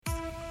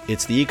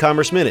It's the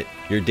E-Commerce Minute,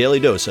 your daily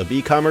dose of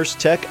e-commerce,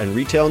 tech, and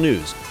retail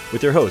news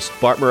with your hosts,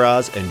 Bart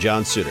Mraz and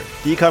John Suter.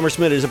 The E-Commerce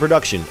Minute is a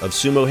production of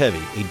Sumo Heavy,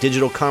 a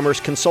digital commerce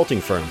consulting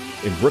firm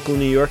in Brooklyn,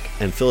 New York,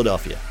 and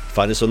Philadelphia.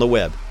 Find us on the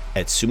web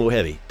at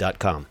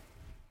sumoheavy.com.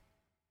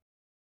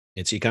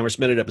 It's E-Commerce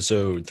Minute,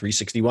 episode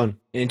 361.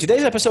 In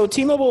today's episode,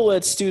 T-Mobile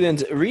lets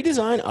students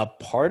redesign a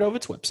part of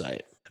its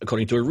website.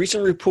 According to a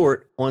recent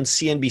report on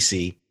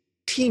CNBC,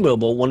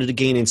 T-Mobile wanted to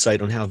gain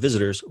insight on how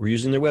visitors were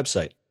using their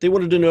website. They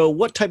wanted to know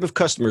what type of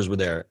customers were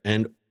there,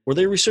 and were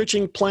they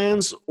researching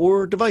plans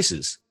or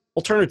devices?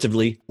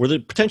 Alternatively, were the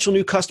potential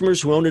new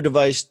customers who owned a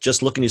device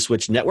just looking to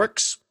switch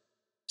networks?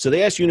 So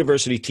they asked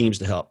university teams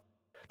to help.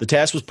 The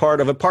task was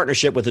part of a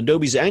partnership with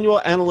Adobe's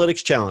annual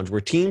Analytics Challenge,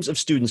 where teams of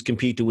students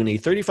compete to win a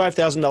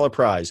 $35,000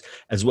 prize,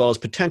 as well as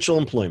potential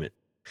employment.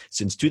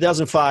 Since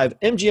 2005,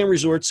 MGM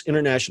Resorts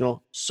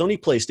International, Sony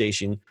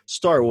PlayStation,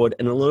 Starwood,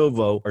 and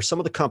Lenovo are some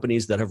of the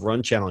companies that have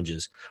run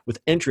challenges, with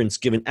entrants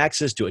given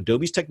access to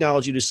Adobe's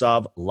technology to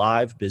solve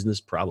live business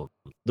problems.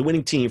 The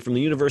winning team from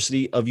the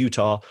University of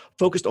Utah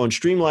focused on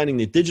streamlining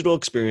the digital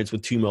experience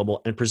with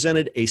T-Mobile and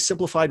presented a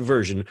simplified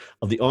version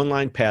of the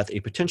online path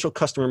a potential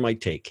customer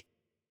might take.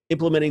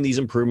 Implementing these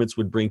improvements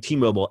would bring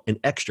T-Mobile an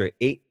extra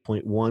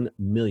 $8.1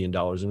 million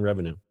in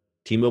revenue.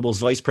 T-Mobile's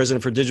Vice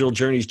President for Digital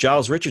Journeys,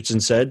 Giles Richardson,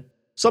 said,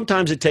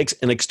 "Sometimes it takes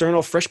an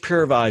external fresh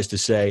pair of eyes to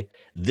say,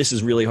 this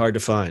is really hard to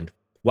find.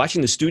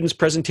 Watching the students'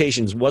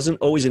 presentations wasn't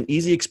always an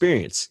easy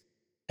experience.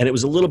 And it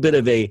was a little bit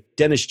of a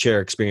dentist chair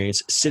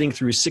experience sitting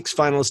through 6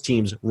 finalist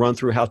teams run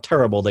through how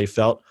terrible they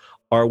felt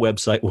our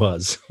website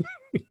was."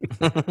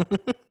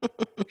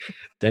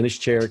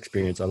 Dentist chair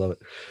experience. I love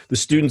it. The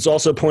students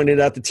also pointed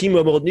out that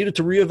T-Mobile needed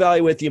to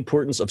reevaluate the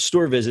importance of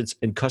store visits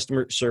and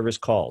customer service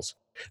calls.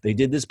 They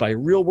did this by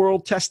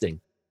real-world testing,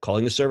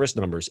 calling the service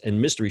numbers,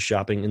 and mystery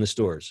shopping in the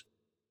stores.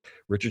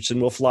 Richardson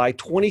will fly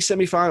 20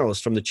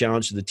 semifinalists from the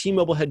challenge to the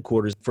T-Mobile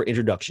headquarters for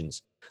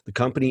introductions. The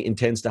company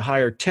intends to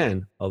hire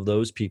 10 of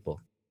those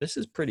people. This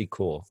is pretty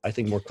cool. I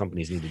think more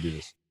companies need to do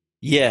this.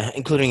 Yeah,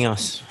 including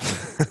us.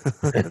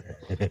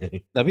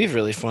 That'd be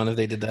really fun if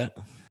they did that.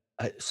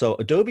 So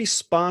Adobe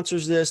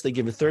sponsors this. They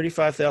give a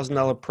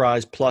 $35,000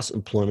 prize plus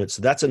employment.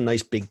 So that's a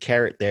nice big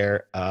carrot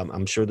there.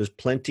 I'm sure there's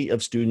plenty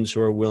of students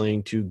who are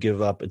willing to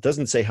give up. It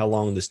doesn't say how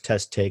long this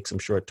test takes. I'm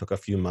sure it took a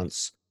few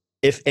months.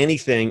 If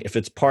anything, if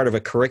it's part of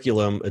a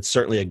curriculum, it's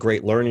certainly a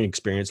great learning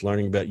experience,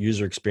 learning about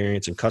user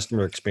experience and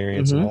customer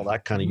experience and all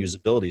that kind of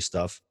usability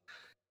stuff.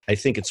 I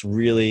think it's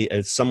really,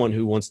 as someone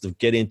who wants to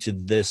get into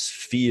this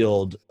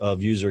field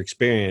of user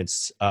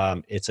experience,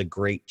 it's a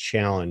great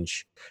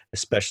challenge,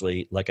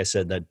 especially, like I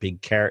said, that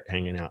big carrot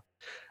hanging out.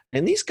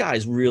 And these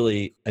guys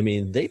really, I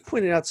mean, they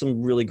pointed out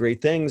some really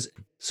great things.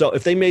 So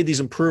if they made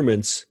these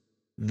improvements,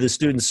 the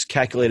students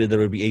calculated that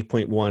it would be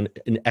 8.1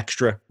 in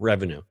extra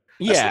revenue.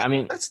 Yeah, I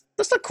mean, that's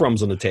not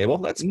crumbs on the table.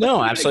 That's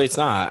no, absolutely, it's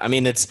not. I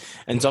mean, it's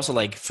also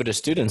like for the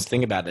students.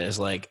 Think about it. It's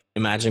like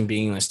imagine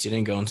being a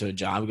student going to a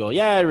job, go,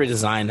 yeah, I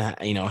redesigned,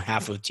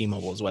 half of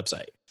T-Mobile's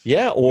website.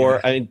 Yeah,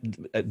 or I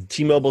mean,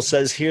 T-Mobile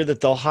says here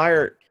that they'll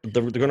hire.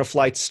 They're going to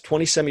fly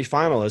 20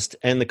 semifinalists,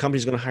 and the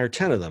company's going to hire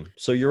 10 of them.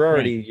 So you're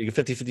already you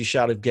 50-50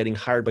 shot of getting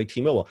hired by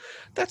T-Mobile.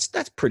 That's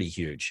pretty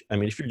huge. I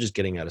mean, if you're just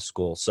getting out of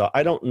school. So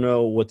I don't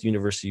know what the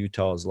University of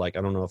Utah is like.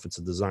 I don't know if it's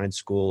a design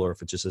school or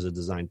if it just is a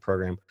design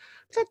program.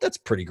 That's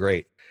pretty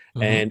great.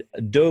 And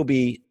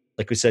Adobe,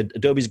 like we said,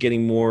 Adobe's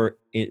getting more.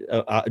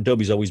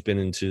 Adobe's always been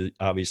into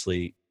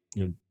obviously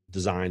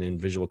design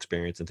and visual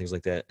experience and things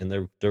like that, and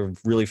they're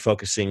really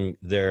focusing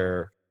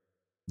their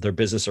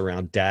business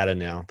around data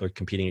now. They're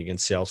competing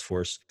against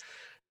Salesforce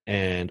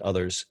and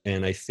others,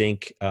 and I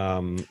think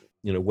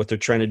what they're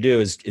trying to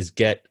do is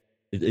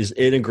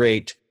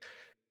integrate,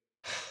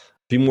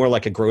 be more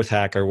like a growth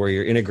hacker, where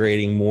you're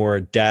integrating more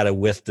data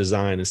with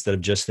design instead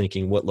of just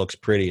thinking what looks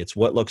pretty. It's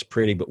what looks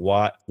pretty, but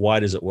why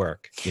does it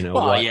work? Yeah,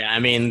 I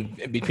mean,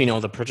 between all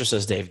the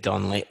purchases they've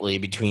done lately,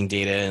 between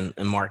data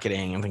and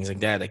marketing and things like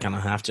that, they kind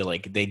of have to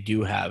they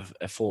do have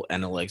a full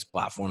analytics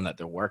platform that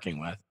they're working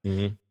with,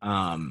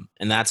 and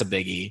that's a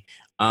biggie.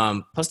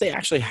 Plus, they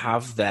actually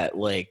have that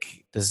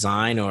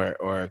design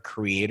or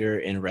creator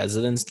in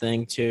residence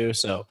thing too.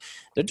 So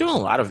they're doing a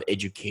lot of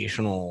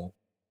educational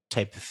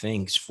type of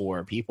things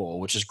for people,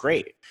 which is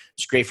great.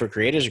 It's great for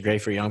creators,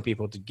 great for young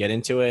people to get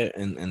into it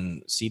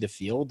and see the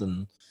field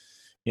and,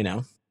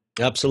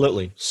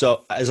 Absolutely.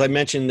 So as I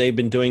mentioned, they've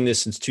been doing this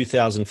since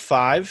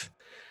 2005.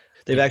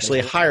 They've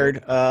actually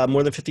hired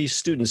more than 50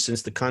 students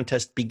since the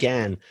contest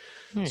began.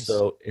 Nice.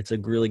 So it's a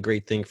really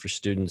great thing for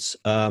students.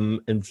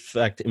 In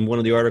fact, in one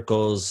of the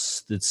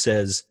articles that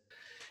says,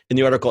 in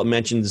the article, it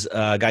mentions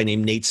a guy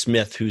named Nate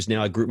Smith, who's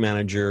now a group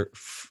manager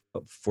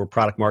for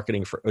product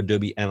marketing for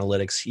Adobe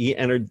Analytics. He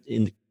entered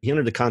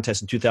the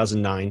contest in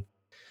 2009.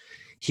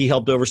 He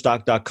helped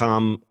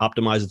Overstock.com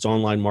optimize its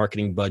online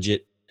marketing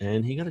budget,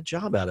 and he got a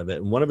job out of it.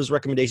 And one of his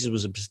recommendations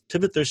was to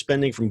pivot their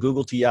spending from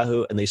Google to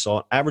Yahoo, and they saw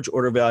an average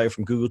order value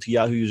from Google to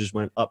Yahoo users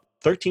went up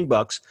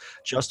 $13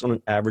 just on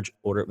an average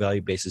order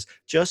value basis,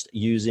 just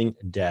using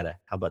data.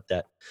 How about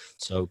that?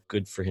 So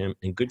good for him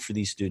and good for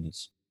these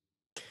students.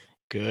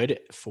 Good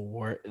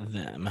for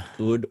them.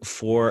 Good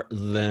for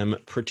them.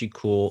 Pretty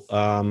cool.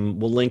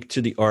 We'll link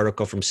to the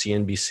article from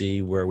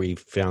CNBC where we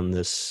found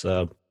this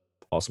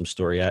awesome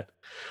story at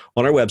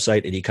on our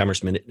website at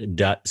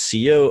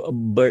ecommerceminute.co.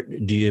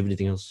 But do you have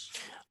anything else?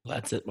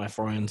 That's it, my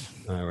friend.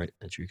 All right.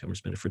 That's your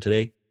e-commerce minute for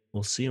today.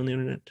 We'll see you on the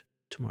internet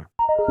tomorrow.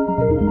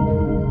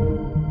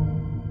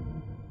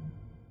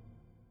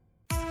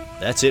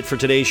 That's it for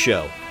today's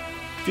show.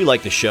 If you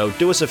like the show,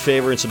 do us a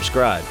favor and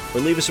subscribe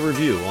or leave us a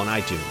review on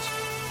iTunes.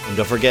 And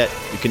don't forget,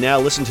 you can now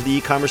listen to the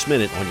e-commerce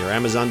minute on your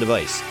Amazon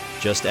device.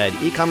 Just add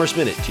e-commerce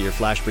minute to your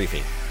flash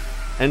briefing.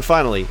 And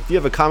finally, if you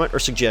have a comment or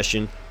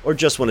suggestion or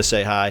just want to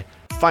say hi,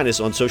 find us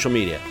on social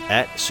media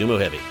at Sumo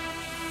Heavy.